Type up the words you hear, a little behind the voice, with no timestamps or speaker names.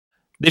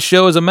This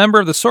show is a member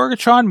of the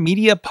Sorgatron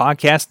Media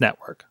Podcast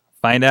Network.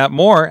 Find out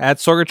more at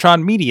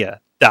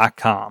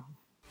sorgatronmedia.com.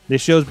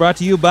 This show is brought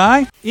to you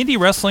by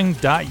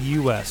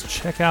IndieWrestling.us.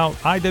 Check out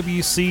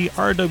IWC,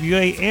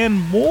 RWA,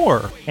 and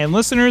more. And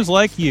listeners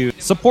like you,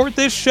 support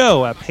this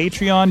show at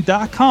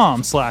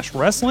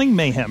patreon.com/Wrestling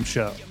Mayhem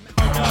Show.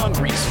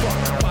 Hungry as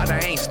fuck, but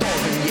I ain't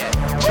starving yet.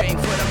 Chain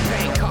for the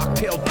pain,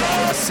 cocktail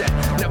bar set.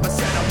 Never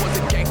said I was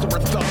a gangster or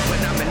thug, but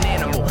I'm an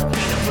animal.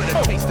 Feeding for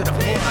the taste of the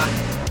blood.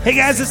 Hey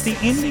guys, it's the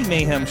Indie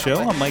Mayhem Show.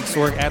 I'm Mike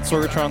Sorg at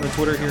Sorgatron on the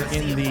Twitter here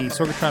in the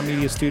Sorgatron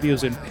Media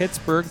Studios in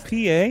Pittsburgh, PA.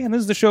 And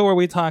this is the show where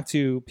we talk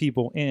to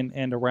people in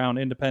and around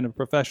independent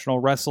professional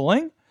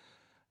wrestling.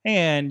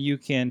 And you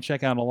can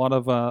check out a lot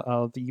of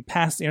the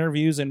past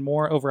interviews and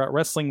more over at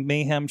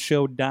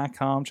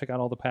WrestlingMayhemShow.com. Check out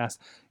all the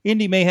past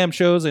Indie Mayhem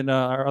shows and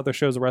our other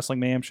shows, the Wrestling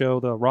Mayhem Show,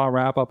 the Raw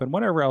Wrap-Up, and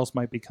whatever else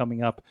might be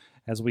coming up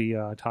as we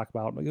talk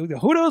about.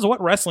 Who knows what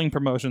wrestling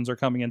promotions are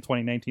coming in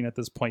 2019 at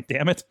this point,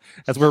 damn it,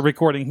 as we're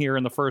recording here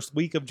in the first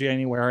week of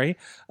January.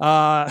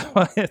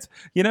 But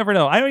you never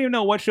know. I don't even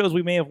know what shows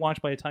we may have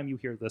watched by the time you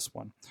hear this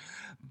one.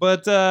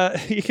 But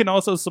you can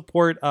also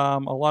support a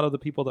lot of the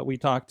people that we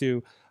talk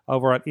to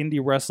over at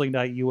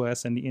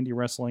IndieWrestling.us and the Indie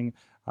Wrestling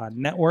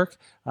Network.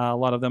 A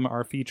lot of them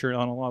are featured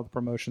on a lot of the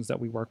promotions that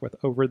we work with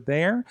over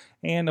there.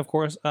 And, of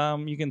course,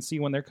 you can see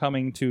when they're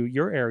coming to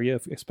your area,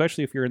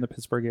 especially if you're in the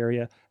Pittsburgh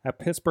area, at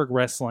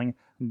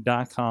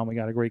PittsburghWrestling.com. We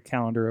got a great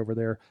calendar over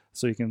there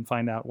so you can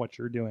find out what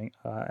you're doing.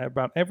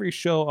 About every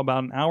show,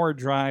 about an hour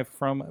drive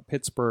from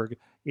Pittsburgh,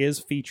 is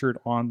featured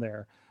on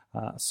there.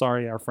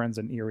 Sorry, our friends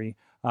in Erie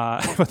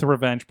with the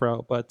Revenge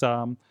Pro. But,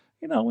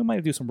 we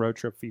might do some road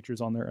trip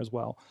features on there as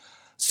well.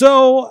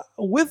 So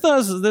with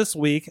us this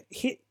week,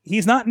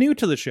 he's not new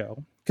to the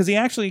show because he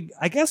actually,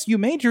 I guess you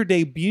made your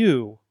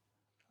debut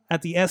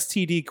at the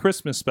STD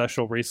Christmas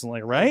special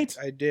recently, right?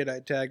 I did.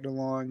 I tagged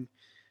along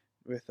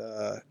with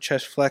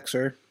Chest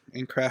Flexor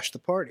and crashed the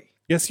party.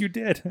 Yes, you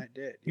did. I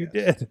did. You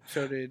did.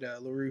 So did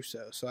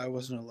LaRusso, so I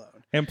wasn't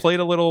alone. And played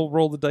a little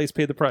roll the dice,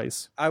 pay the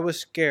price. I was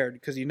scared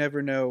because you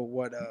never know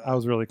what I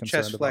was really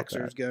concerned Chest about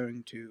Flexor is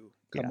going to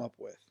come up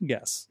with.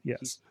 Yes.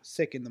 He's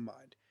sick in the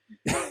mind.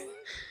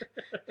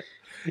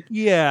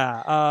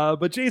 Yeah,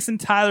 but Jason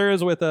Tyler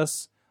is with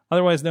us,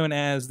 otherwise known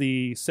as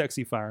the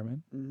Sexy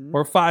Fireman,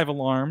 or 5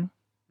 Alarm.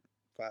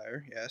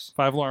 Fire, yes.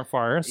 5 Alarm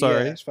Fire,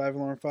 sorry. Yes, 5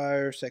 Alarm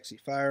Fire, Sexy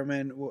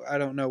Fireman. Well, I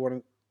don't know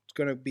what's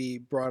going to be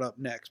brought up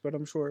next, but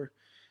I'm sure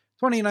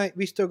 29.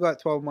 We still got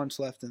 12 months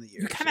left in the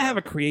year. You kind of have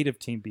a creative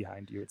team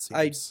behind you, it seems.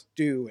 I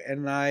do,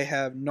 and I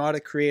have not a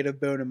creative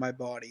bone in my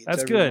body. It's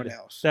That's everyone good.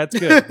 Else. That's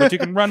good, but you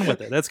can run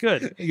with it. That's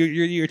good.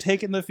 You're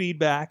taking the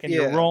feedback and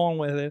you're rolling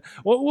with it.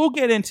 We'll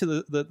get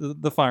into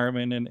the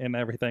firemen and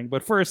everything,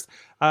 but first,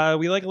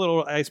 we like a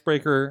little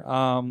icebreaker.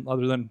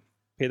 Other than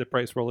pay the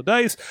price, roll the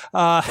dice.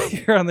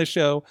 Here on the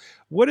show,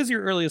 what is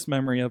your earliest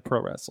memory of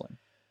pro wrestling?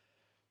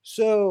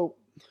 So,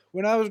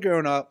 when I was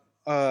growing up,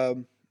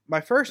 my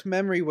first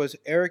memory was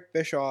Eric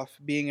Bischoff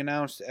being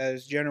announced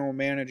as general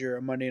manager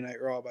of Monday Night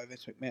Raw by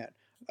Vince McMahon.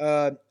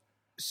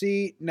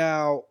 See,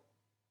 now,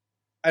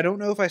 I don't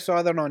know if I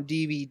saw that on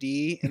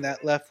DVD and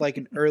that left like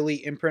an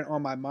early imprint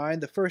on my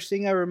mind. The first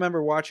thing I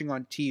remember watching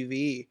on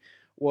TV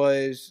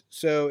was,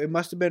 so it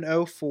must have been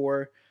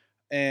 2004,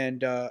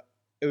 and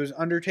it was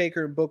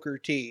Undertaker and Booker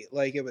T.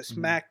 Like, it was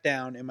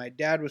SmackDown, and my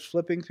dad was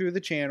flipping through the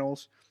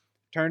channels,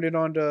 turned it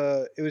on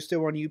to, it was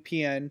still on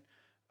UPN,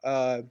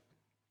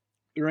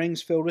 the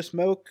ring's filled with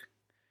smoke,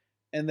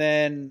 and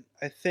then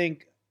I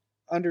think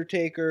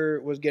Undertaker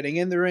was getting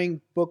in the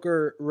ring.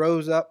 Booker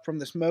rose up from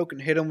the smoke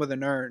and hit him with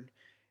an urn,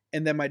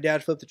 and then my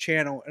dad flipped the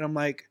channel, and I'm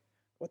like,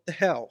 what the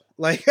hell?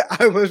 Like,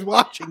 I was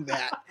watching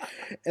that.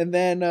 And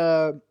then,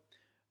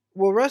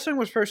 wrestling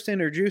was first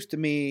introduced to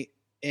me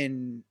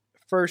in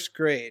first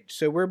grade,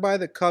 so we're by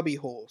the cubby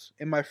holes,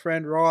 and my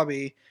friend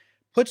Robbie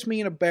puts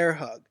me in a bear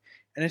hug.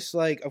 And it's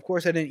like, of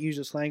course I didn't use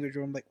this language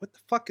where I'm like, what the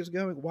fuck is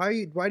going?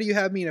 Why do you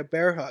have me in a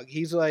bear hug?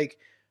 He's like,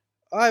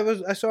 I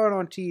saw it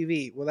on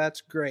TV. Well,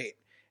 that's great.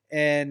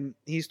 And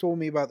he's told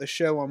me about the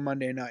show on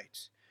Monday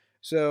nights.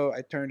 So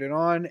I turned it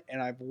on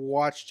and I've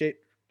watched it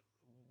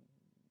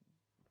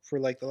for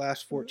like the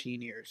last 14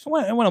 years.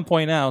 I want to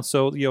point out,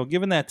 so,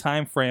 given that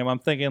time frame, I'm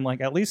thinking like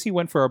at least he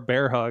went for a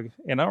bear hug.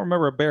 And I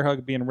remember a bear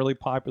hug being really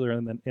popular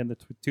in the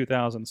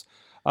 2000s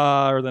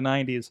or the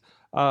 90s.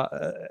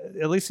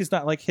 At least he's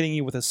not like hitting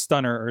you with a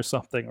stunner or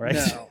something, right?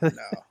 No.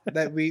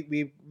 That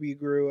we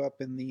grew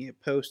up in the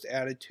post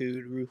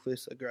attitude,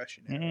 ruthless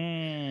aggression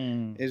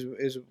era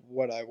is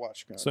what I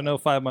watched. So no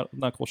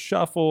 5-knuckle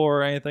shuffle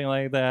or anything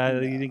like that.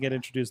 No. You didn't get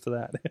introduced to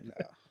that. No.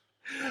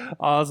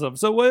 Awesome.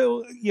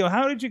 So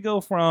how did you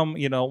go from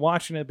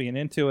watching it, being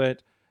into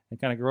it, and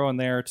kind of growing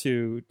there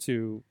to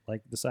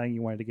like deciding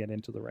you wanted to get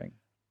into the ring?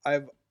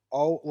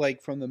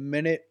 From the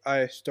minute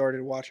I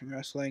started watching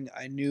wrestling,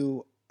 I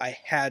knew I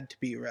had to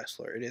be a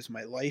wrestler. It is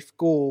my life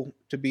goal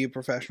to be a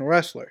professional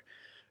wrestler.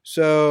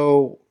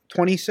 So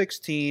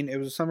 2016, it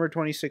was the summer of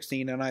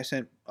 2016, and I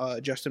sent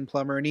Justin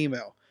Plummer an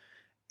email.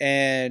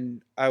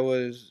 And I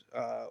was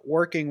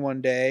working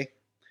one day,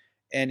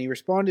 and he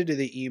responded to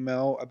the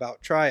email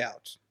about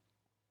tryouts.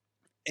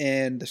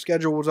 And the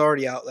schedule was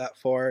already out that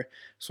far,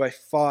 so I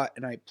fought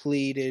and I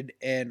pleaded,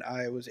 and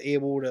I was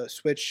able to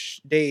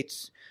switch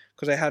dates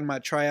because I had my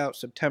tryout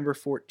September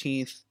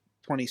 14th,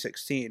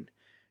 2016.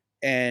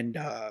 And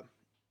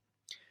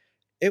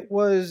it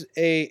was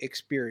a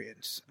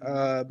experience.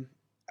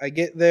 I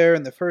get there,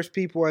 and the first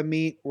people I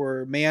meet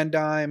were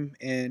Mandime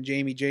and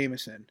Jamie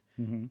Jameson.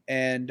 Mm-hmm.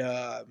 And,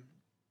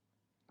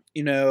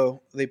 you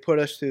know, they put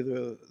us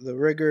through the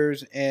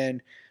rigors,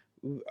 and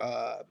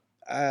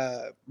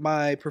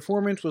my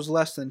performance was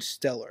less than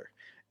stellar.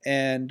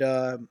 And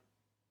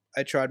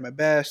I tried my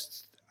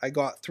best. I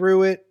got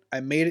through it. I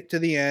made it to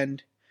the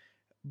end.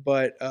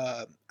 But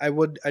I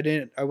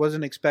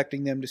wasn't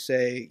expecting them to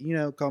say, you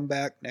know, come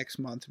back next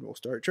month and we'll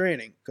start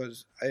training,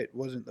 because it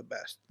wasn't the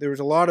best. There was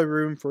a lot of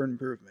room for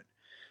improvement.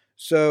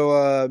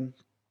 So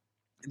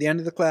the end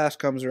of the class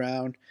comes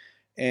around,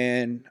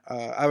 and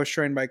I was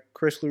trained by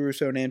Chris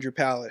LaRusso and Andrew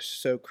Palace.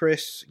 So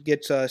Chris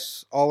gets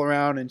us all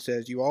around and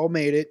says, you all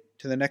made it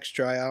to the next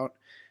tryout.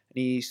 And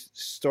he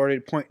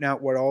started pointing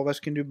out what all of us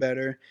can do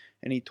better,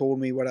 and he told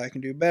me what I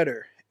can do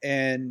better.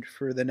 And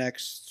for the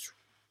next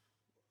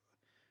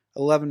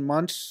 11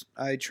 months,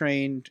 I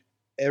trained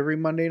every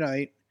Monday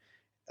night,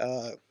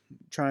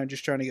 trying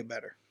to get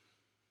better.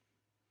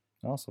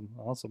 Awesome.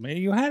 Man,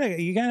 you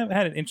kind of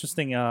had an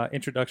interesting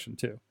introduction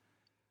too.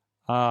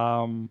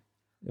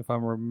 If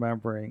I'm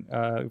remembering,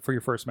 for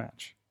your first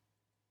match.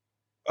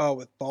 Oh,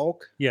 with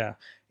Bulk? Yeah.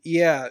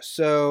 Yeah.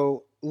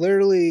 So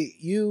literally,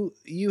 you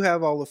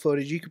have all the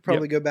footage. You could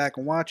probably go back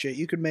and watch it.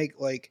 You could make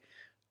like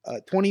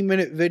a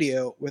 20-minute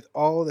video with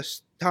all the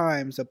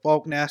times that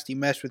Bulk Nasty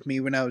messed with me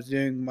when I was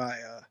doing my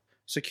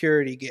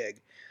security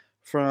gig,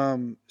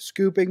 from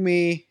scooping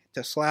me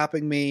to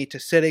slapping me to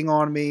sitting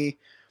on me.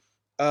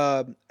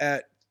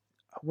 At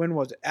when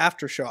was it?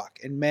 Aftershock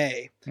in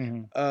May.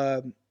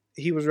 Mm-hmm.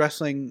 He was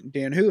wrestling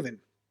Dan Hooven.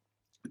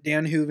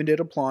 Dan Hooven did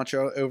a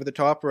plancha over the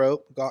top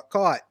rope, got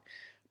caught.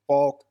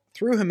 Bulk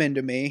threw him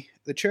into me.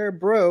 The chair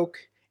broke,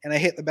 and I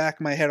hit the back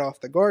of my head off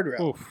the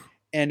guardrail. Oof.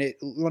 And it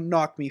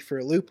knocked me for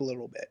a loop a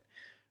little bit.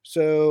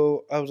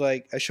 So I was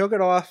like, I shook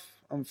it off.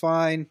 I'm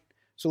fine.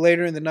 So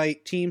later in the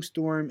night, Team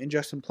Storm and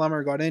Justin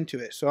Plummer got into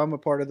it. So I'm a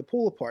part of the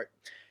pull apart.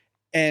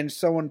 And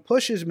someone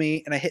pushes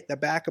me, and I hit the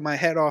back of my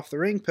head off the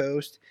ring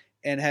post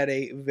and had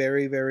a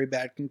very, very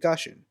bad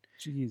concussion.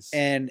 Jeez.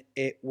 And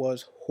it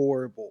was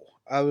horrible.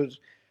 I was...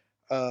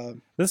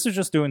 this is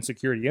just doing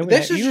security. You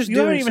this haven't, is just you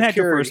doing haven't even security. had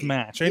your first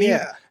match.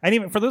 And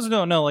even for those who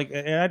don't know, like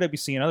at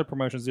IWC and other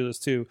promotions do this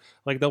too.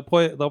 Like they'll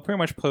pretty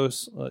much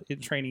post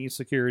trainee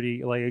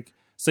security, like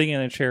sitting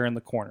in a chair in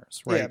the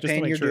corners, right? Yeah, just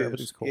to make sure dues.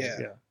 everything's cool. Yeah.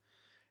 Yeah.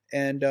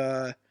 And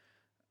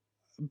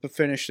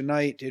finished the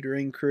night, did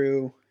ring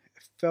crew.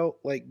 Felt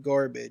like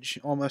garbage.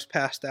 Almost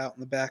passed out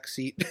in the back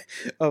seat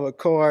of a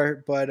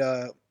car, but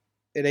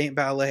it ain't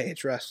ballet,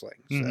 it's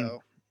wrestling. Mm-hmm. So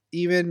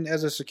even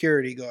as a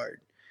security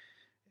guard,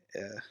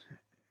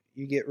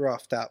 you get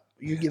roughed up.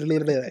 You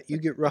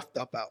get roughed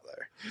up out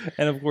there.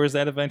 And of course,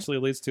 that eventually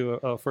leads to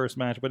a first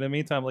match. But in the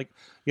meantime, like,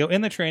 you know,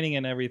 in the training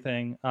and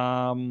everything,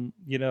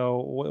 you know,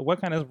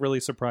 what kind of really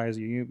surprised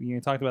you?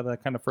 You talked about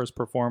that kind of first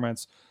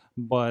performance,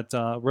 but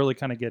really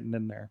kind of getting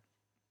in there.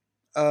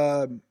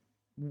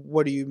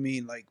 What do you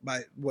mean? Like,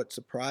 by what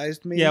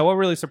surprised me? Yeah, what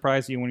really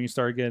surprised you when you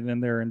started getting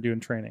in there and doing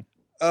training?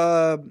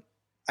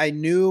 I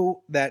knew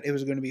that it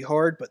was going to be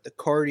hard, but the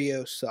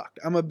cardio sucked.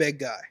 I'm a big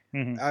guy.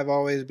 Mm-hmm. I've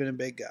always been a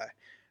big guy.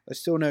 There's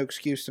still no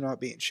excuse to not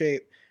be in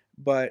shape,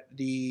 but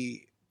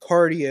the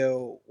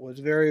cardio was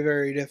very,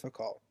 very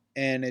difficult,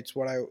 and it's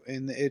what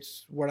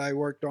I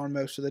worked on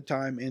most of the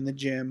time in the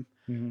gym,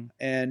 mm-hmm.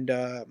 and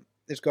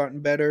it's gotten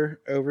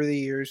better over the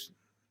years,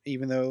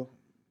 even though,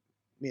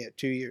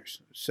 2 years.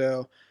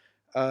 So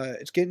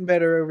it's getting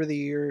better over the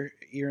year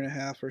and a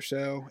half or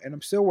so, and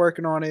I'm still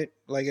working on it.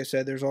 Like I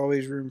said, there's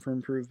always room for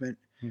improvement,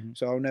 mm-hmm.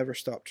 so I'll never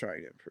stop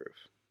trying to improve.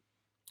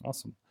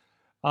 Awesome.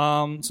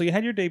 So you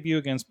had your debut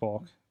against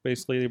Bulk.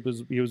 Basically,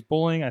 he was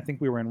bullying. I think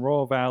we were in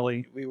Royal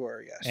Valley. We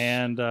were, yes.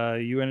 And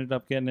you ended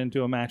up getting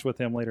into a match with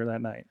him later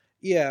that night.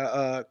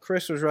 Yeah,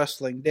 Chris was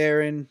wrestling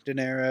Darren De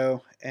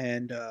Niro,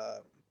 and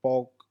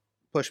Bulk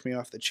pushed me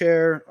off the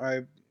chair.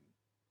 I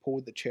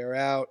pulled the chair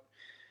out,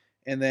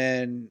 and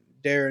then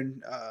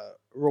Darren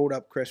rolled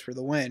up Chris for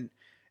the win.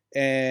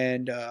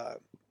 And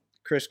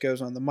Chris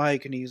goes on the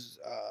mic, and he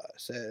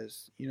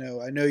says, you know,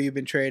 I know you've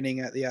been training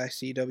at the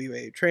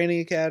ICWA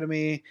Training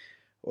Academy.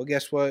 Well,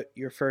 guess what?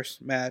 Your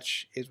first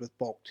match is with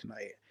Bulk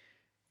tonight.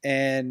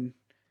 And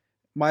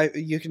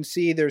you can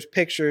see there's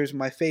pictures.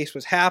 My face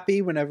was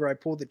happy whenever I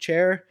pulled the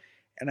chair,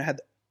 and I had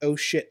the oh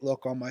shit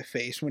look on my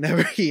face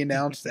whenever he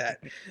announced that,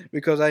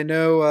 because I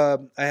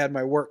know I had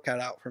my work cut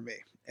out for me.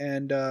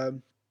 And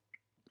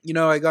you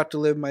know, I got to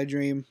live my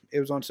dream. It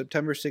was on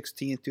September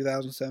 16th,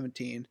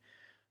 2017.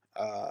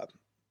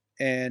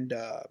 And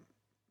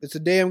it's a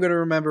day I'm going to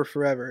remember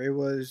forever. It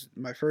was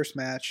my first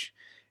match,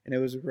 and it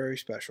was very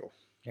special.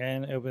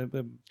 And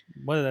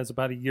that's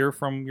about a year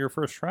from your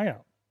first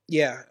tryout.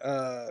 Yeah,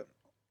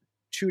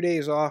 2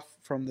 days off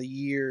from the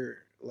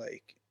year,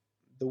 like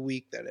the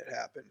week that it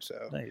happened.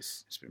 So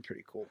Nice. it's been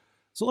pretty cool.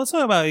 So let's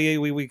talk about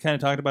we kind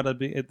of talked about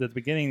it at the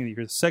beginning.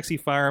 Your sexy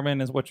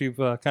fireman is what you've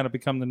kind of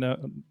become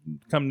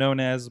known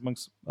as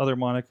amongst other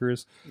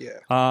monikers. Yeah.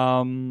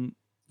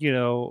 You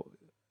know,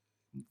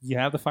 you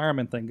have the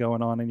fireman thing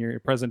going on in your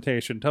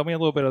presentation. Tell me a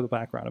little bit of the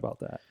background about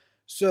that.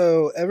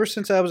 So ever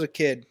since I was a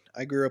kid,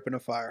 I grew up in a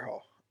fire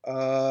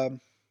hall.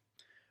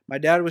 My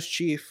dad was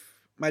chief.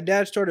 My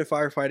dad started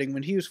firefighting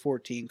when he was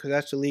 14 because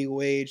that's the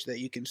legal age that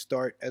you can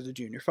start as a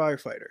junior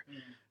firefighter.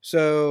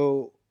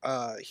 So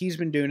he's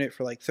been doing it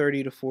for like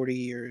 30 to 40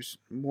 years,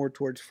 more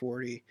towards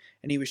 40,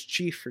 and he was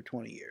chief for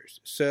 20 years.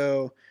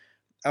 So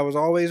I was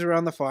always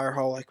around the fire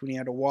hall, like when he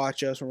had to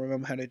watch us or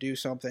remember how to do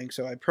something.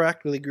 So I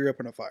practically grew up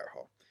in a fire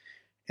hall.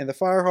 And the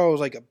fire hall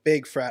was like a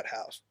big frat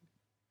house.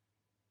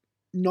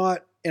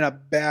 Not in a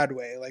bad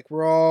way. Like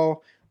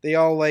they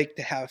all like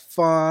to have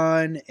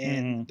fun,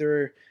 and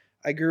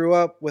I grew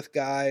up with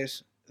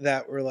guys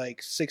that were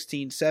like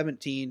 16,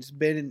 17s,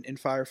 been in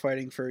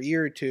firefighting for a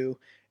year or two,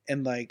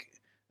 and like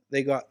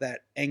they got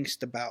that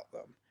angst about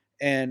them.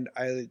 And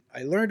I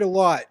learned a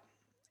lot,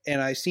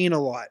 and I seen a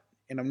lot,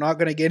 and I'm not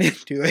going to get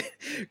into it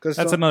because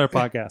that's another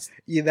podcast.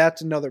 Yeah,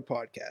 that's another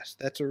podcast.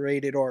 That's a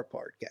rated R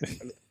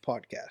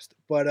podcast.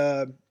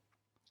 But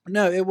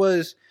no, it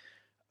was.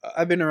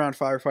 I've been around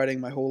firefighting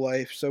my whole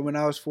life. So when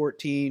I was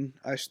 14,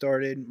 I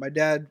started. My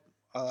dad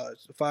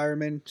is a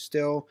fireman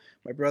still.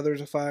 My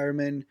brother's a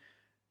fireman.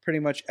 Pretty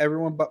much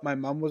everyone but my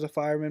mom was a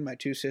fireman, my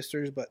two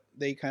sisters, but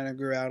they kind of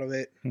grew out of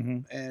it.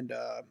 And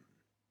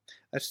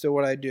that's still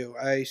what I do.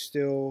 I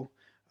still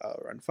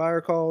run fire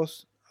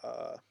calls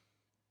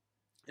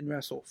and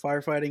wrestle.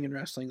 Firefighting and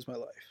wrestling is my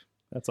life.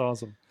 That's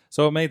awesome.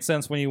 So it made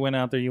sense when you went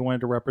out there, you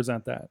wanted to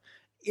represent that.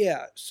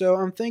 Yeah. So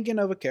I'm thinking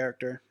of a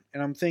character,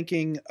 and I'm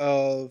thinking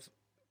of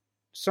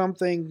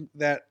something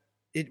that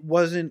it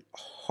wasn't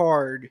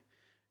hard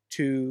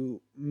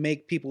to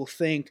make people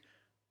think,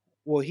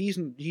 well, he's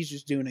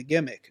just doing a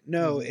gimmick.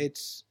 No,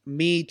 it's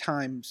me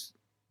times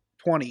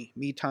 20,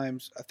 me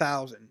times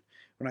 1,000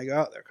 when I go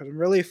out there, because I'm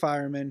really a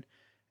fireman,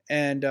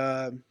 and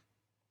I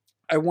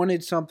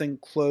wanted something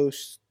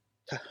close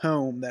to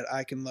home that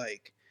I can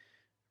like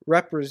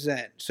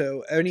represent.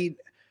 So every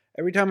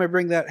time I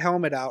bring that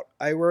helmet out,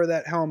 I wear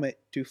that helmet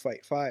to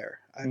fight fire.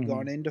 I've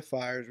gone into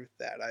fires with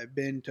that. I've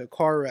been to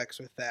car wrecks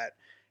with that.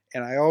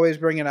 And I always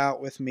bring it out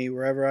with me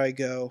wherever I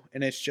go.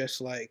 And it's just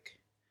like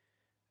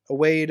a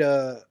way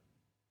to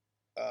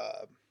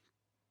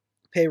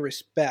pay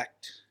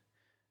respect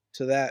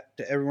to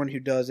everyone who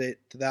does it,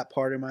 to that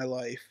part of my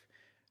life,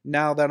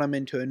 now that I'm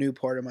into a new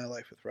part of my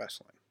life with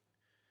wrestling.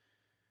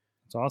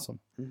 That's awesome.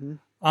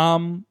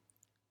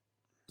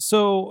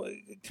 So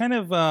kind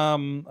of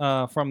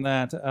from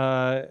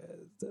that,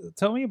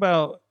 tell me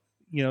about,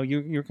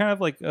 you're kind of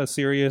like a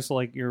serious,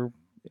 like you're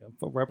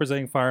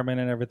representing firemen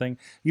and everything.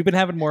 You've been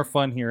having more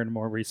fun here in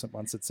more recent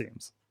months, it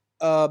seems.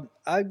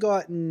 I've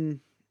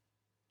gotten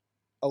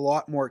a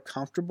lot more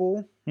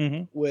comfortable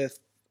with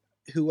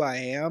who I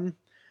am.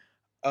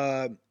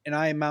 And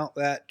I amount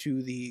that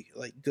to the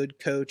like good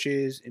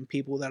coaches and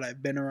people that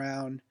I've been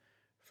around,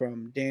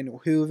 from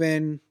Daniel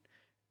Hooven.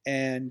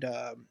 And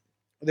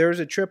there was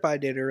a trip I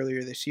did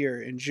earlier this year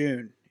in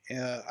June.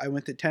 I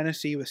went to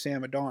Tennessee with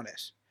Sam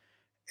Adonis.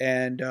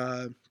 And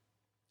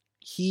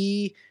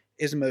he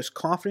is the most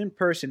confident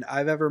person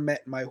I've ever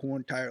met in my whole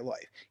entire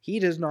life. He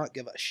does not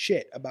give a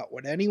shit about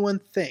what anyone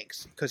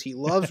thinks because he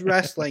loves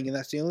wrestling, and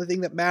that's the only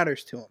thing that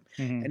matters to him.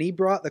 And he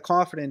brought the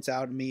confidence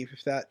out of me for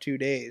that 2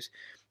 days.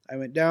 I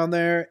went down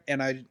there,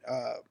 and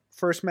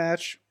first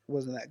match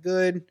wasn't that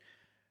good.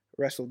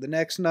 Wrestled the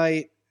next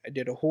night. I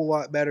did a whole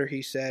lot better,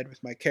 he said,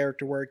 with my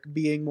character work,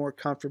 being more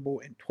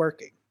comfortable, and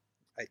twerking.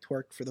 I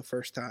twerked for the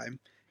first time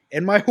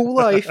in my whole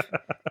life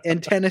in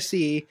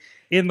Tennessee.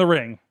 In the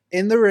ring.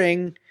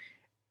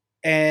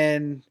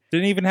 And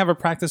didn't even have a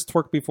practice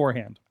twerk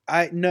beforehand.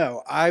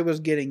 I was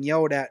getting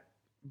yelled at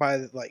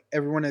by like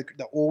everyone.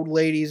 The old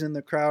ladies in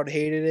the crowd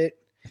hated it,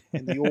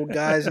 and the old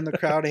guys in the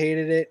crowd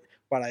hated it.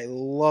 But I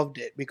loved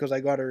it because I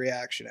got a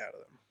reaction out of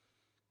them.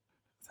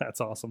 That's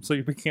awesome. So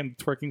you became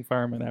a twerking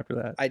fireman after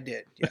that. I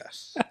did,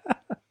 yes.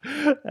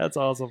 That's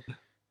awesome.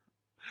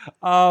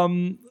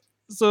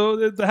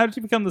 So how did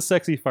you become the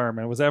sexy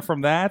fireman? Was that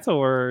from that,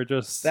 or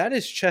just... That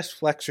is Chest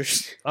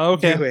Flexor's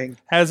doing.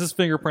 Has his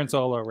fingerprints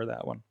all over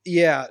that one.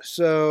 Yeah,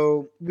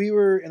 so we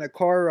were in a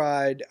car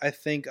ride, I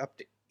think, up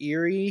to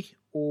Erie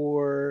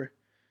or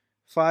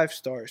 5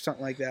 Stars,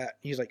 something like that.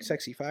 He's like,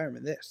 sexy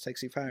fireman this,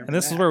 sexy fireman And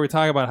this that. is where we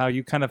talk about how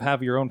you kind of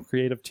have your own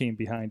creative team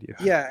behind you.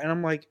 Yeah, and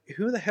I'm like,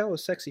 who the hell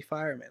is sexy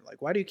fireman?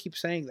 Like, why do you keep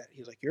saying that?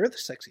 He's like, you're the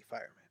sexy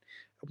fireman.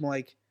 I'm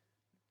like,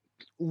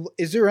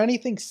 is there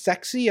anything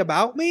sexy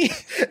about me?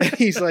 And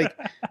he's like,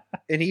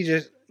 and he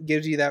just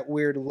gives you that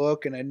weird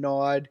look and a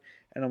nod,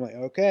 and I'm like,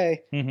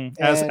 okay.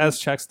 As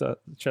Chess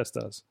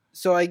does.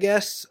 So I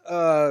guess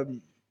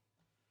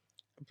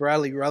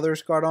Bradley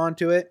Ruthers got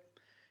onto it,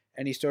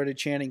 and he started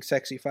chanting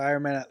 "sexy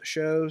fireman" at the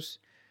shows,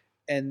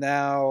 and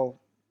now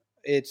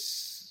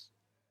it's,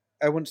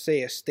 I wouldn't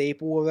say a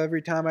staple of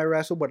every time I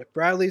wrestle, but if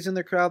Bradley's in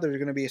the crowd, there's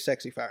going to be a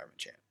sexy fireman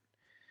chant.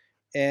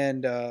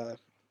 and that's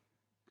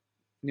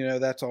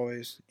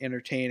always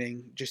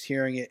entertaining, just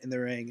hearing it in the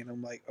ring. And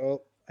I'm like,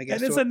 oh, I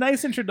guess And it's a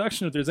nice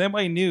introduction if there's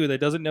anybody new that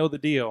doesn't know the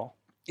deal.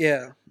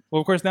 yeah,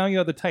 Well, of course, now you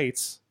have the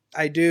tights.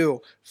 I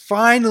do.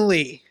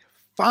 Finally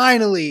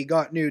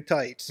got new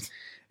tights,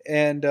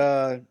 and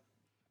they're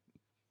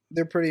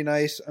pretty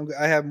nice.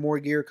 I have more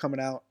gear coming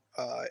out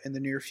in the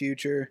near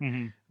future.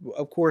 Mm-hmm.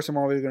 Of course, I'm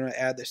always going to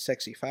add the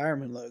Sexy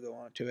Fireman logo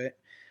onto it.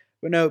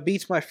 But no, it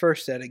beats my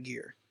first set of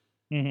gear.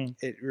 Mm-hmm.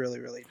 It really,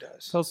 really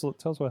does. Tell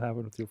us what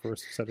happened with your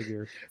first set of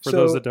gear, for So-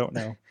 those that don't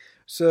know.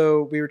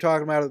 So we were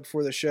talking about it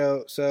before the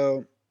show.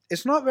 So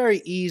it's not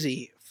very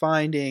easy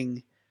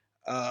finding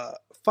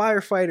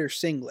firefighter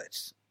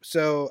singlets.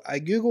 So I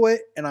Google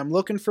it, and I'm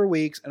looking for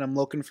weeks, and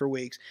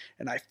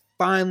I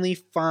finally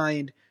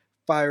find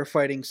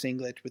firefighting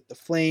singlets with the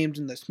flames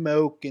and the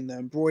smoke and the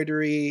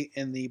embroidery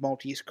and the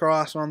Maltese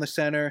cross on the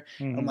center.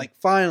 Mhm. I'm like,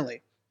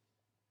 finally.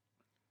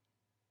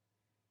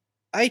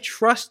 I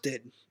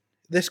trusted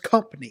this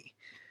company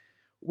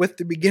with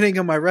the beginning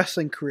of my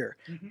wrestling career.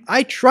 Mhm.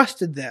 I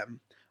trusted them,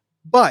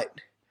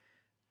 but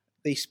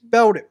they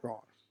spelled it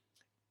wrong,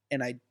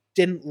 and I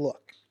didn't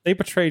look. They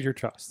betrayed your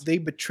trust They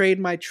betrayed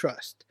my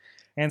trust.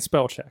 and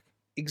spell check.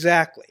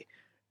 Exactly.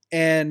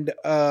 And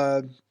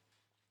I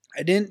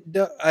didn't.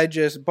 I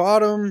just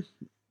bought them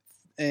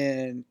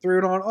and threw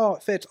it on. Oh,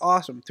 it fits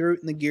awesome. Threw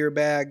it in the gear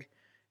bag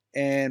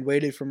and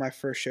waited for my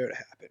first show to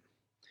happen.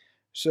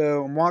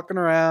 So I'm walking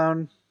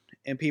around,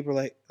 and people are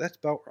like, "That's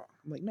spelt wrong."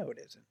 I'm like, "No, it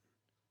isn't."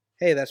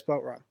 Hey, that's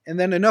spelt wrong. And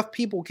then enough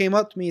people came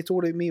up to me and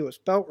told me it was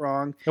spelt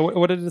wrong. And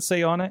what did it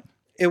say on it?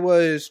 It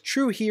was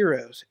True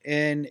Heroes,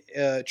 and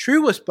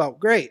True was spelled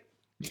great,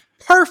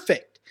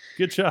 perfect.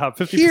 Good job.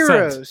 50%.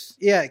 Heroes,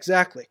 yeah,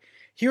 exactly.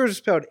 Heroes is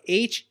spelled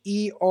Heros,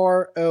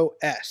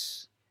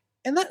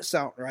 and that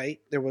sounds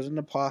right. There wasn't an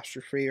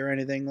apostrophe or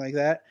anything like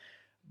that,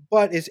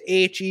 but it's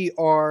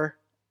Heroes,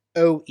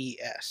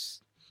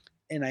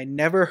 and I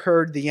never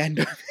heard the end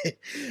of it.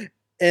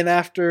 And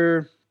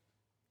after,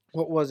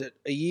 what was it,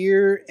 a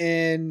year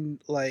and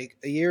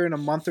a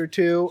month or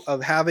two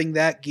of having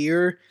that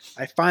gear,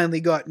 I finally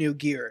got new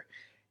gear,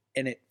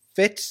 and it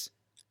fits,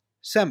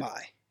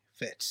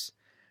 semi-fits.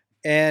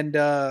 And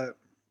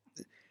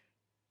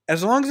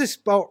as long as it's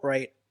spelt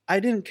right, I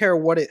didn't care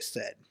what it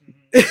said.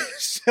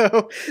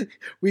 So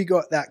we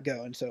got that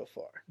going so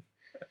far.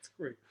 That's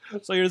great.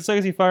 So you're the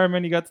sexy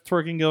fireman. You got the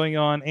twerking going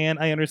on, and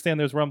I understand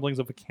there's rumblings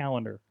of a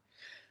calendar.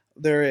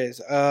 There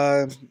is.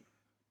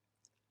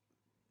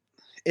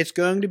 It's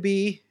going to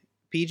be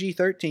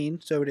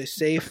PG-13, so it is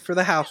safe for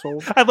the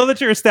household. I love that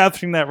you're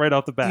establishing that right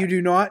off the bat. You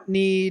do not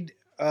need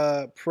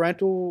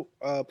parental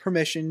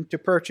permission to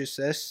purchase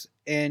this,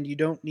 and you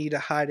don't need to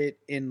hide it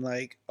in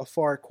like a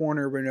far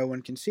corner where no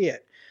one can see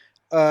it.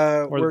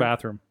 Or the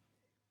bathroom.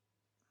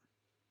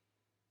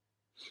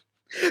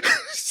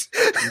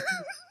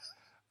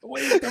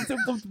 Wait,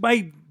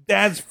 my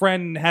dad's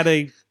friend had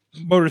a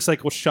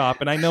motorcycle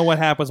shop, and I know what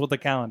happens with the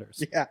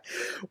calendars. Yeah.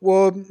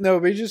 Well, no,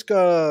 we just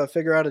gotta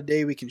figure out a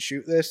day we can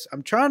shoot this.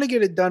 I'm trying to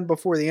get it done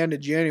before the end of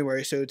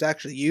January, so it's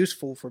actually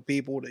useful for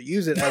people to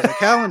use it as a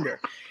calendar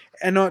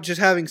and not just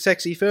having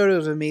sexy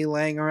photos of me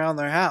laying around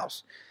their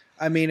house.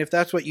 I mean, if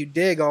that's what you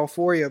dig, all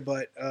for you,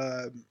 but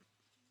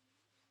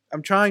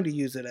I'm trying to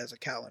use it as a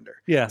calendar.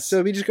 Yes.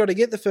 So we just got to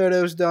get the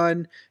photos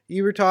done.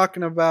 You were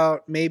talking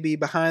about maybe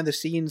behind the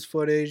scenes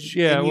footage.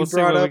 Yeah, and you we'll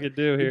see what we could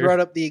do You here. brought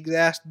up the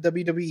exact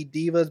WWE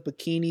Divas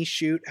bikini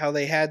shoot, how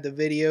they had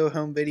the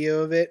home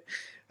video of it.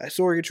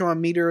 Sorgatron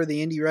Meter,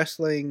 the Indie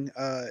Wrestling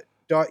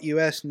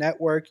 .us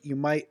network. You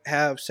might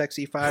have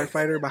Sexy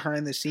Firefighter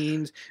behind the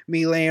scenes,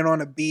 me laying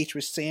on a beach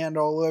with sand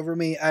all over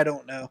me. I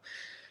don't know.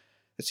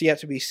 It's yet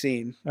to be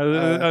seen. I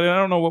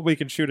don't know what we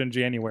can shoot in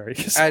January.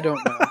 I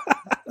don't know.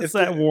 It's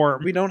that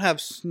warm. We don't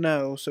have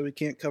snow, so we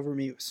can't cover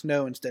me with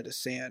snow instead of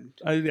sand.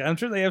 I'm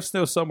sure they have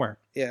snow somewhere.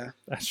 Yeah.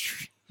 That's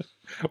true.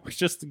 We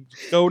just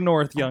go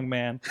north, young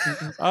man.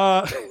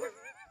 All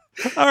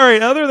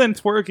right. Other than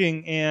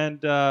twerking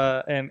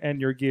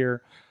and your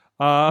gear,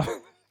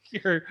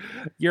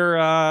 you're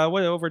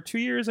what, over 2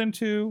 years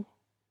into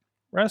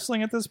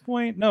wrestling at this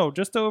point? No,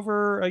 just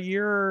over a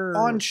year.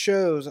 On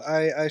shows,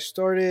 I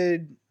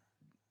started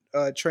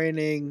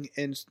training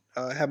and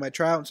had my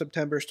tryout in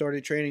September,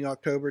 started training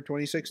October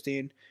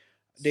 2016,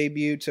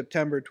 debuted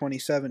September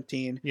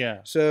 2017. Yeah.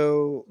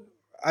 So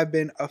I've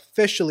been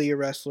officially a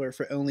wrestler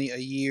for only a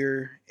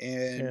year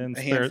and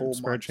a handful of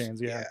spare months.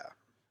 chains, yeah.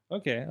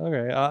 Okay.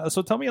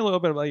 So tell me a little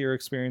bit about your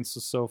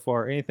experiences so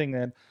far. Anything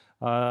that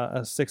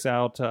sticks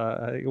out?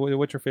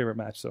 What's your favorite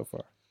match so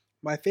far?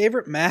 My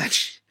favorite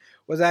match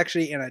was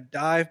actually in a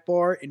dive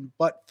bar in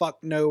buttfuck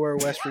nowhere,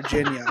 West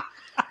Virginia.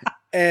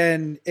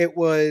 And it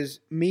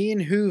was me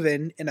and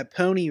Hooven in a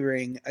pony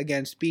ring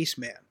against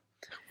Beastman.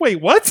 Wait,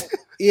 what?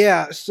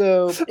 Yeah,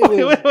 so it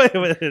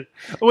was,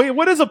 Wait,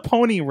 what is a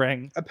pony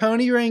ring? a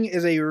pony ring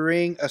is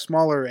a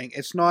smaller ring.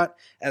 It's not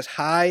as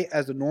high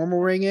as the normal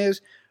ring is.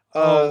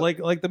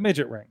 Like the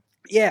midget ring.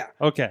 Yeah.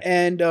 Okay.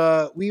 And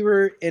we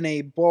were in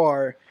a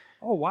bar,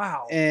 Oh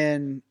wow.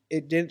 and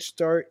it didn't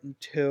start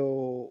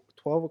until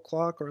 12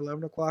 o'clock or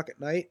 11 o'clock at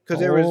night. Because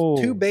there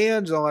was 2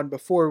 bands on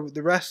before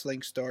the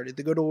wrestling started.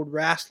 The good old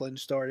wrestling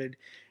started.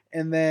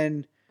 And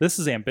then... This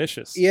is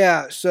ambitious.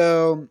 Yeah,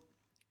 so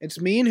it's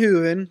me and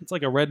Hooven. It's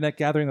like a redneck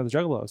gathering of the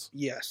Juggalos.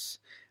 Yes.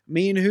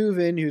 Me and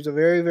Hooven, who's a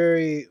very,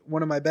 very...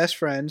 one of my best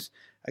friends,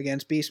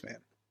 against Beastman.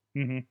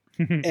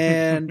 Mm-hmm.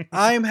 And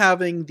I'm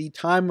having the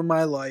time of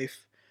my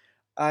life.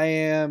 I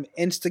am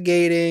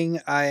instigating.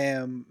 I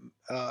am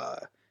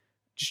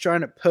just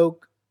trying to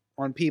poke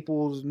on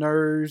people's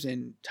nerves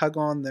and tug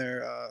on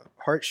their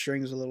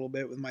heartstrings a little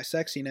bit with my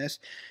sexiness.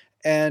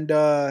 And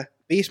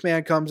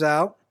Beastman comes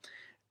out,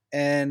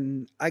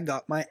 and I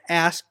got my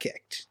ass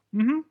kicked.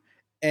 Mm-hmm.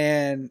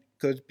 And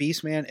because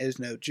Beastman is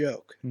no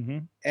joke. Mm-hmm.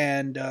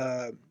 And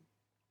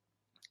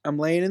I'm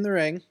laying in the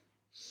ring.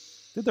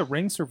 Did the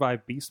ring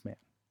survive Beastman?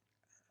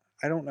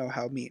 I don't know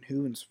how me and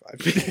Hooven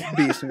survived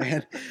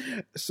Beastman.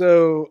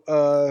 So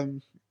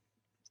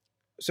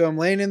I'm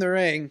laying in the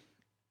ring,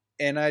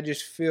 and I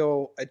just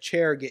feel a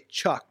chair get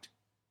chucked.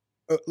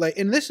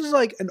 And this is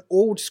like an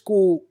old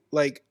school,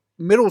 like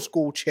middle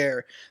school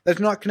chair that's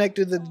not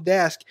connected to the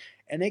desk,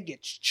 and it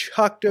gets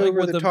chucked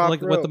over the top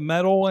rope. With the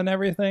metal and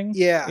everything?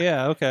 Yeah.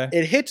 Yeah, okay.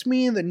 It hits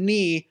me in the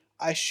knee.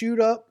 I shoot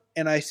up,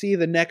 and I see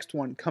the next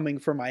one coming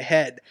for my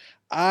head.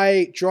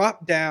 I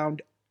dropped down,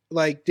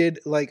 did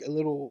a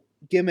little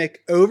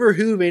gimmick over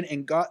Hooven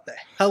and got the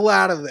hell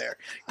out of there,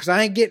 because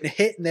I ain't getting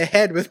hit in the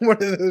head with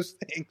one of those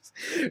things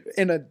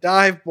in a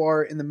dive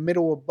bar in the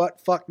middle of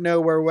buttfuck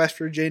nowhere, West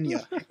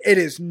Virginia. It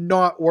is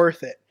not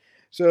worth it.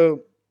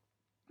 So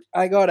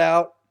I got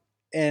out,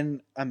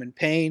 and I'm in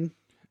pain.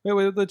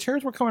 Wait, the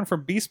chairs were coming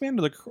from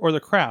Beastman or the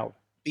crowd?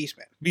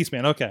 Beastman.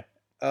 Beastman, okay.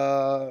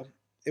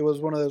 It was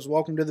one of those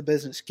welcome to the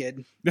business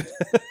kid.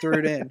 Threw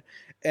it in.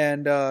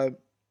 And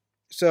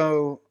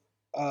so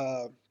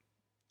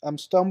I'm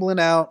stumbling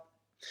out.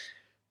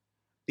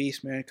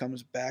 Beastman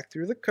comes back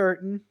through the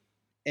curtain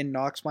and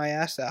knocks my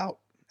ass out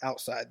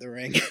outside the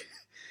ring.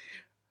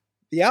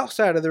 The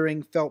outside of the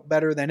ring felt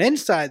better than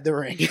inside the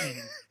ring.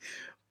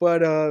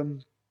 But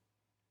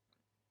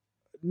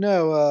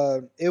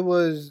no, it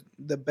was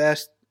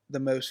the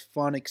most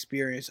fun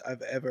experience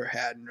I've ever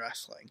had in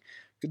wrestling.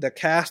 The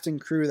cast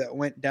and crew that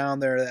went down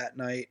there that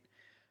night,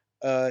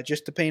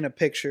 just to paint a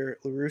picture,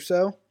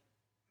 LaRusso,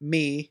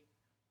 me,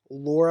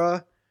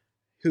 Laura,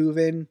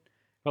 Hooven,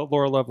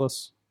 Laura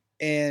Lovelace,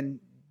 and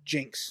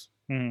Jinx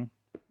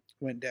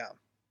went down.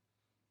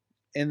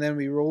 And then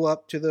we roll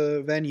up to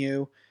the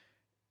venue,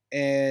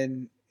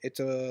 and it's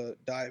a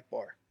dive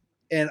bar.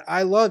 And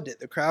I loved it.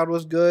 The crowd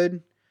was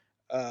good.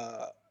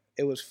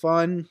 It was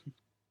fun.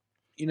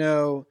 You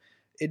know,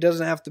 it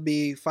doesn't have to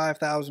be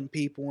 5,000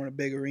 people in a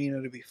big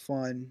arena to be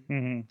fun.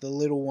 Mm-hmm. The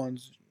little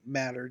ones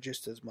matter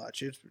just as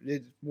much. It's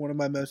one of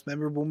my most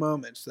memorable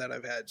moments that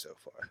I've had so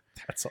far.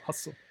 That's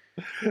awesome.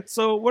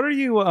 So what are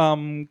you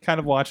kind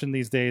of watching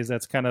these days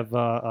that's kind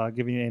of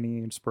giving you any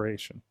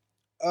inspiration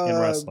in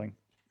wrestling?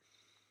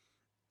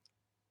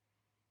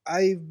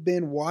 I've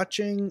been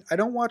watching... I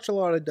don't watch a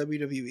lot of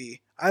WWE.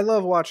 I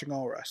love watching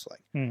all wrestling.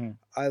 Mm-hmm.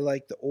 I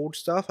like the old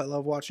stuff. I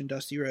love watching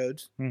Dusty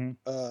Rhodes.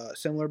 Mm-hmm.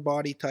 Similar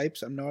body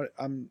types.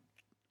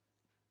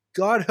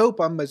 God hope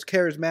I'm as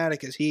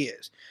charismatic as he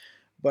is.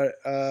 But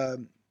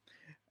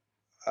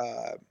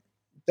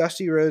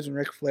Dusty Rhodes and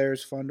Ric Flair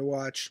is fun to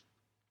watch.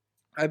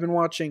 I've been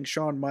watching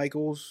Shawn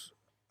Michaels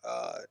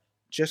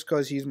just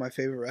because he's my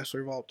favorite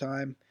wrestler of all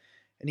time,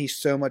 and he's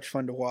so much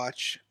fun to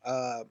watch.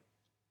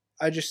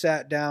 I just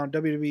sat down.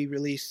 WWE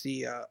released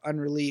the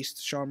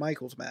unreleased Shawn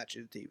Michaels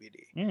matches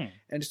DVD, and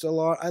it's a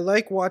lot. I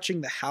like watching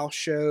the house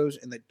shows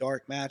and the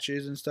dark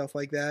matches and stuff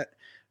like that,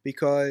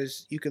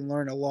 because you can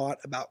learn a lot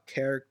about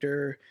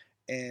character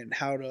and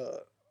how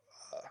to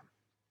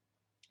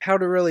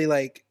really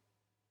like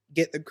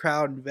get the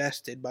crowd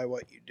invested by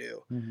what you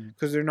do,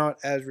 because they're not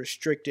as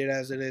restricted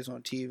as it is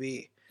on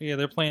TV. Yeah,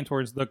 they're playing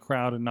towards the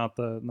crowd and not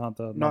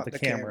the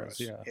cameras.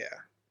 Yeah.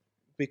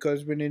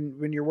 Because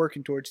when you're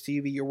working towards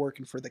TV, you're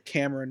working for the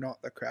camera,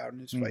 not the crowd,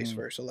 and it's vice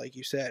versa, like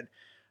you said.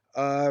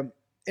 I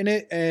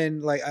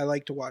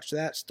like to watch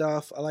that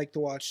stuff. I like to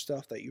watch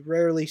stuff that you've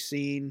rarely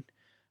seen,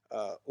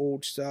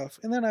 old stuff,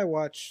 and then I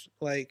watch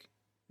like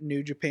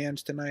New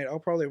Japan's tonight. I'll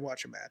probably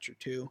watch a match or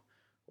two,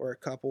 or a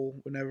couple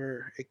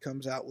whenever it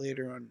comes out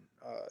later on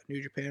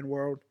New Japan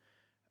World.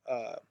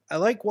 I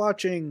like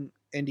watching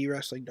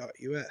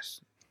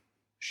IndieWrestling.us.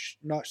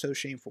 Not so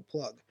shameful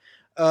plug.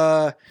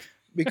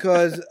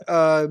 Because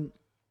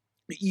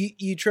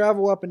you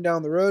travel up and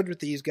down the road with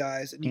these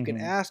guys, and you can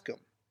ask them.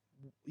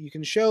 You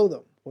can show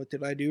them, what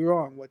did I do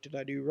wrong? What did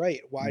I do right?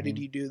 Why did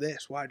you do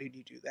this? Why did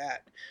you do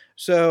that?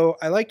 So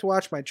I like to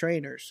watch my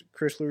trainers,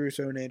 Chris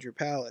LaRusso and Andrew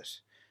Palace,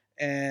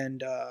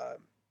 and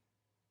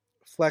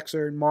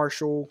Flexer and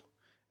Marshall.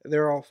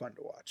 They're all fun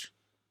to watch.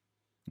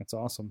 That's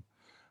awesome.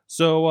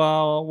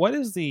 So what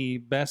is the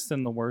best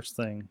and the worst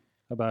thing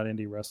about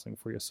indie wrestling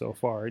for you so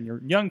far in your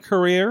young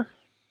career?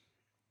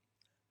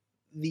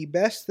 The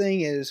best thing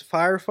is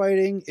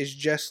firefighting is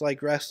just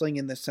like wrestling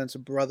in the sense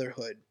of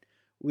brotherhood.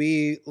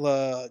 We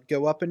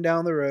go up and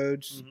down the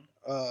roads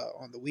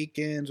on the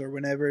weekends or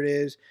whenever it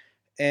is,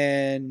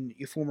 and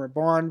you form a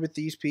bond with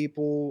these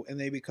people, and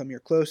they become your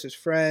closest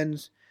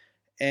friends.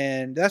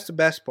 And that's the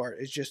best part,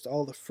 is just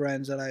all the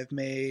friends that I've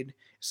made.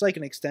 It's like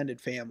an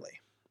extended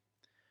family.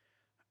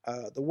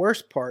 The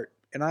worst part,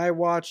 and I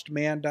watched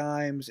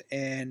Mandime's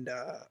and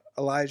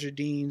Elijah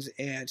Dean's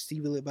and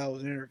Stevie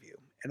LaBelle's interview,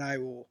 and I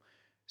will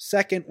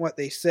second what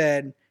they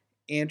said.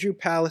 Andrew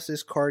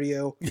Palace's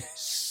cardio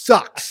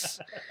sucks.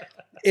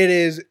 It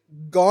is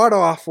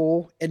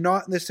god-awful, and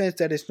not in the sense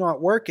that it's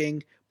not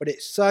working, but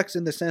it sucks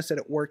in the sense that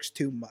it works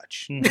too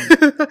much.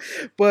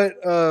 Mm-hmm. But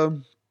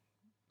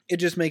it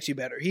just makes you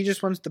better. He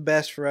just wants the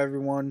best for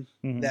everyone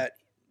that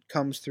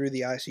comes through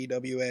the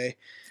ICWA.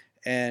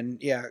 And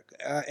yeah,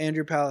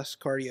 Andrew Palace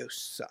cardio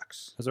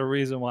sucks. There's a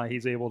reason why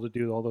he's able to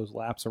do all those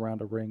laps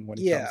around a ring when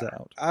he comes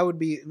out.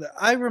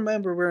 I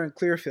remember we're in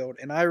Clearfield,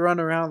 and I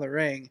run around the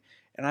ring,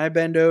 and I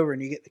bend over,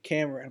 and you get the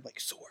camera, and I'm like,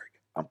 Sorg,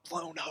 I'm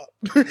blown up.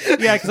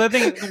 Yeah, because I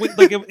think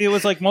like it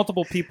was like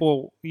multiple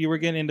people. You were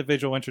getting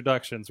individual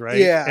introductions, right?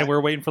 Yeah, and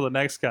we're waiting for the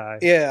next guy.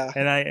 Yeah,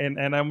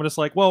 and I'm just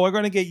like, well, we're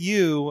going to get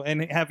you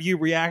and have you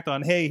react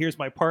on, hey, here's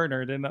my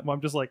partner. And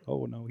I'm just like,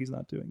 oh no, he's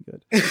not doing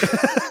good.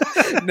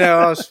 No,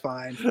 I was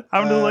fine.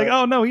 I'm just like,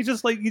 oh no, he's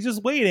just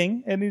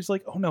waiting, and he's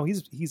like, oh no,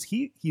 he's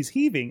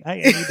heaving. I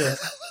need to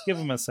give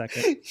him a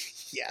second.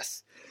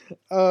 Yes.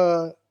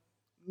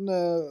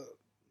 No.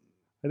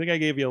 I think I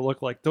gave you a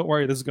look like, don't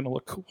worry, this is going to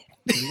look cool.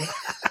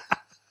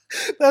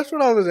 That's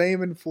what I was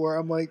aiming for.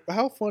 I'm like,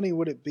 how funny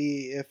would it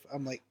be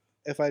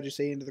if I just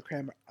say into the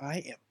camera, I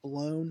am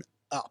blown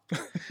up.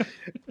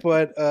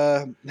 But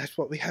that's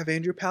what we have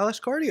Andrew Palace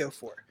cardio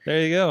for.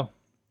 There you go.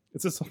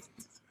 It's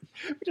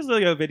just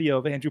like a video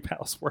of Andrew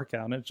Palace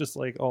workout, and it's just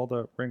like all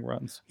the ring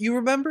runs. You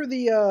remember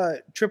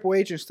the Triple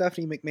H and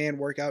Stephanie McMahon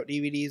workout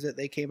DVDs that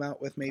they came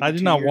out with? Maybe I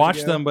did not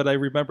watch them, but I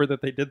remember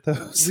that they did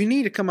those. We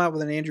need to come out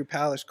with an Andrew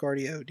Palace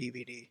cardio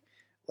DVD,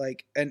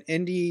 like an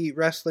Indie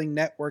Wrestling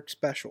Network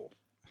special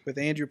with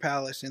Andrew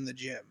Palace in the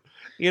gym.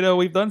 You know,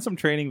 we've done some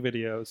training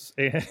videos.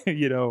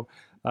 You know,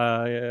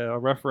 a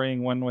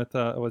refereeing one with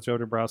Joe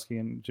Dombrowski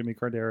and Jimmy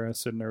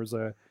Carderas, and there was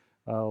a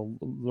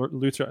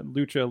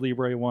Lucha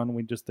Libre one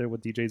we just did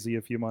with DJZ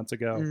a few months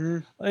ago. Mm-hmm.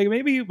 Like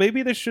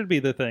maybe this should be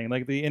the thing,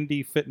 like the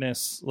indie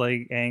fitness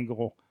like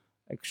angle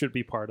should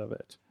be part of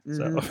it.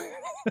 Mm-hmm. So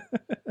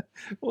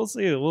we'll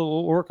see.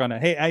 We'll work on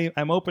it. Hey,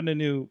 I'm open to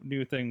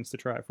new things to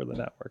try for the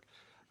network.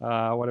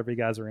 Whatever you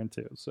guys are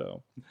into.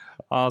 So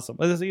awesome.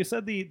 So you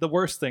said the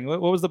worst thing. What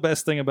was the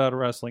best thing about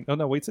wrestling? Oh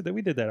no, we did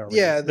that already.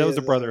 Yeah, that was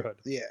the Brotherhood.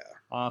 Yeah.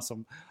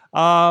 Awesome.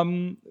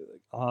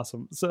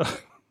 Awesome. So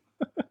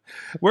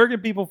where can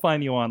people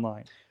find you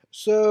online?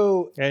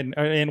 So and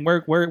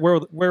where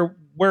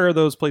are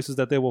those places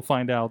that they will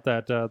find out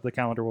that the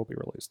calendar will be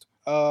released?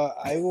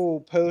 I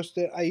will post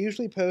it. I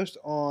usually post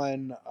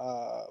on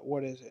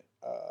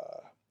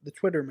the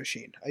Twitter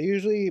machine. I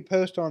usually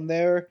post on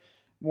there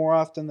more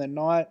often than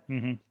not.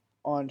 Mm-hmm.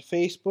 On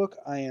Facebook,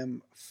 I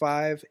am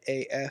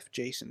 5AF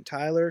Jason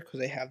Tyler because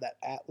they have that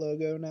 @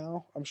 logo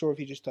now. I'm sure if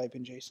you just type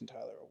in Jason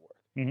Tyler, it'll work.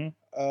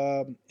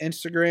 Mm-hmm.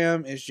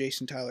 Instagram is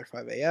Jason Tyler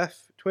 5AF.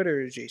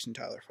 Twitter is Jason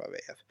Tyler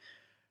 5AF.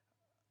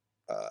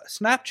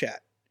 Snapchat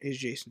is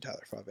Jason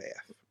Tyler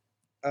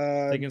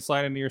 5AF. They can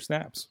slide into your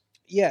snaps.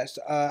 Yes.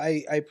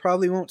 I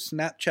probably won't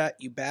Snapchat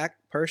you back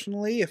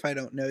personally if I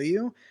don't know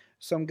you.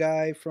 Some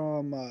guy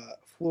from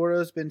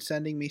Florida's been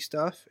sending me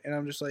stuff, and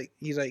I'm just like,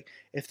 he's like,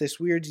 if this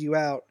weirds you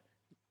out,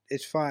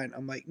 it's fine.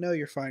 I'm like, no,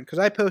 you're fine. Because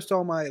I post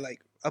all my like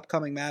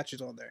upcoming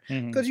matches on there.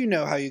 Because you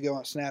know how you go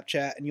on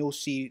Snapchat and you'll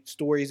see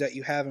stories that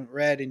you haven't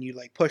read and you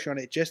like push on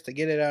it just to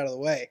get it out of the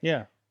way.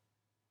 Yeah.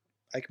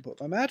 I can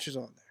put my matches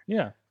on there.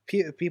 Yeah.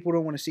 People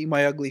don't want to see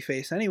my ugly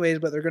face anyways,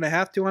 but they're going to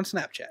have to on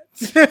Snapchat.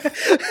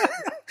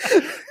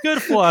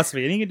 Good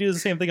philosophy. And you can do the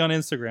same thing on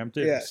Instagram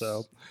too. Yes.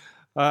 So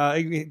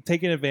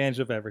taking advantage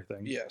of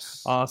everything.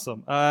 Yes.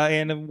 Awesome.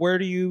 And where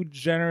do you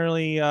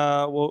generally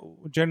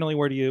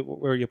where do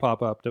you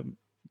pop up?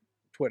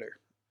 Twitter.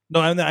 No,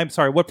 I'm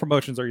sorry. What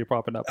promotions are you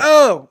popping up?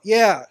 Oh,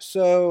 yeah.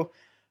 So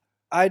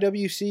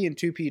IWC and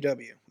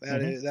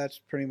 2PW. That's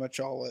pretty much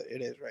all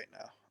it is right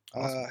now.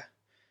 Awesome.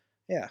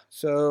 Yeah.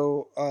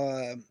 So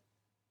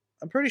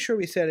I'm pretty sure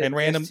we said it. And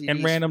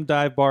random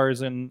dive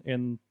bars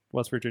in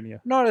West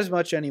Virginia. Not as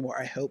much anymore.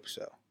 I hope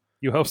so.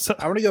 You hope so?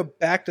 I want to go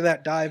back to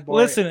that dive bar.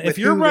 Listen, if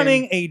you're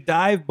running a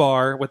dive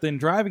bar within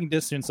driving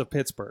distance of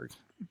Pittsburgh,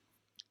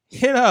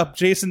 hit up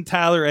Jason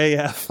Tyler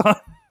AF.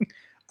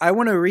 I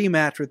want a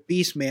rematch with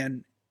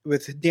Beastman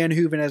with Dan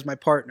Hooven as my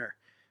partner.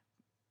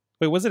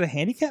 Wait, was it a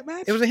handicap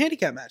match? It was a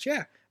handicap match,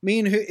 yeah.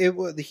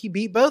 He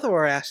beat both of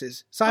our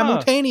asses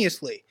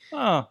simultaneously.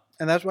 Oh.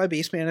 And that's why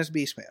Beastman is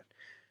Beastman.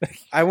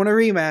 I want a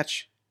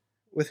rematch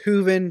with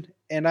Hooven,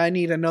 and I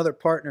need another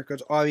partner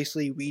because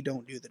obviously we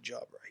don't do the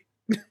job right.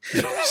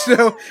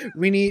 So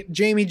we need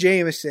Jamie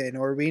Jameson,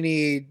 or we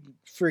need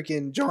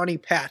freaking Johnny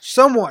Patch.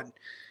 Someone.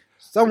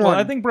 Well,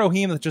 I think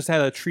Broheem just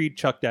had a tree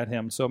chucked at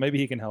him, so maybe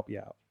he can help you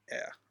out.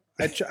 Yeah.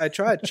 I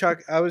tried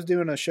chuck. I was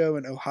doing a show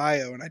in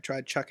Ohio, and I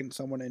tried chucking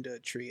someone into a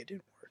tree. It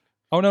didn't work.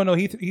 Oh no,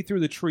 he threw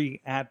the tree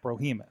at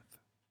Brohemoth.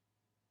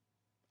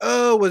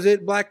 Oh, was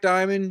it Black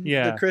Diamond?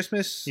 Yeah. The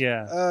Christmas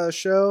Yeah.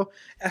 show?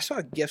 I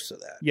saw gifs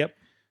of that. Yep.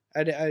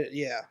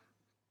 Yeah.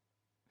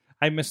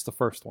 I missed the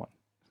first one.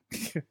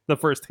 The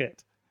first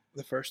hit.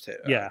 The first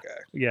hit. Yeah. Okay.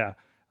 Yeah.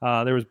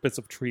 There was bits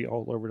of tree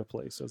all over the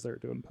place as they were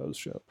doing post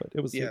show, but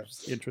it was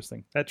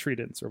interesting. That tree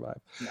didn't survive.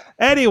 No.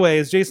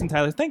 Anyways, Jason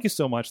Tyler, thank you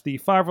so much. The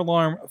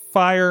 5-alarm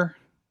fire,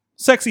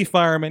 sexy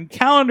fireman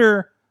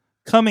calendar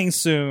coming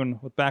soon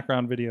with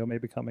background video,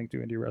 maybe coming to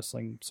Indie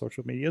Wrestling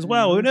social media as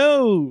well. Who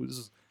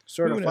knows?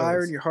 Sort Who of fire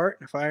knows? in your heart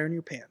and a fire in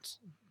your pants.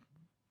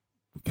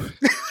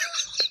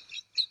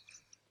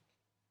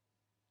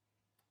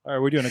 All right,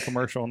 we're doing a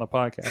commercial on the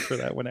podcast for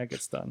that when that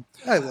gets done.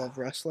 I love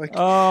wrestling.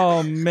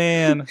 Oh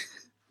man.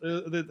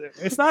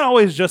 It's not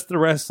always just the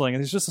wrestling.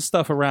 It's just the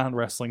stuff around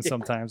wrestling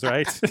sometimes,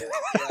 right?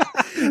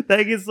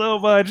 Thank you so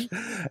much.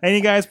 And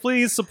you guys,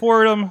 please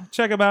support him.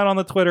 Check him out on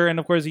the Twitter. And,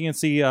 of course, you can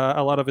see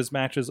a lot of his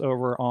matches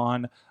over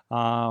on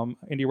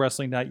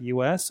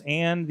IndieWrestling.us.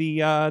 And the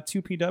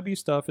 2PW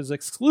stuff is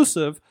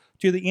exclusive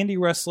to the Indie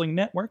Wrestling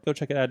Network. Go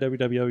check it out at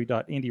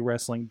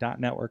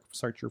www.indiewrestling.network.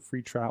 Start your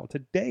free trial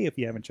today if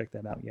you haven't checked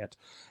that out yet.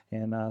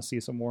 And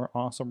see some more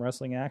awesome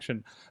wrestling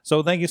action.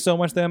 So thank you so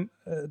much to him,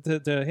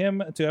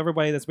 to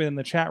everybody that's been in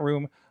the chat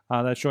room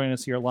that's joining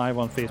us here live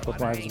on Facebook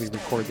Live as we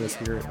record this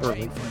here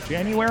early in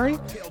January.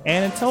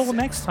 And until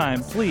next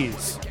time,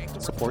 please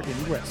support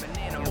Indie Wrestling.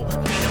 You know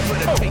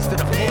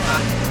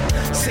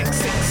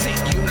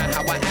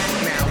how I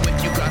act now.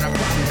 If you got a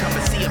problem, come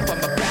and see if I'm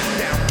a back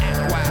down.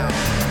 Act wild.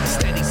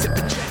 Steady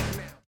sipping Jack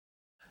now.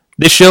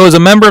 This show is a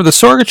member of the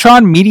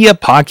Sorgatron Media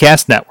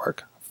Podcast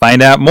Network.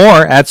 Find out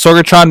more at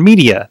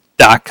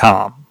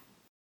sorgatronmedia.com.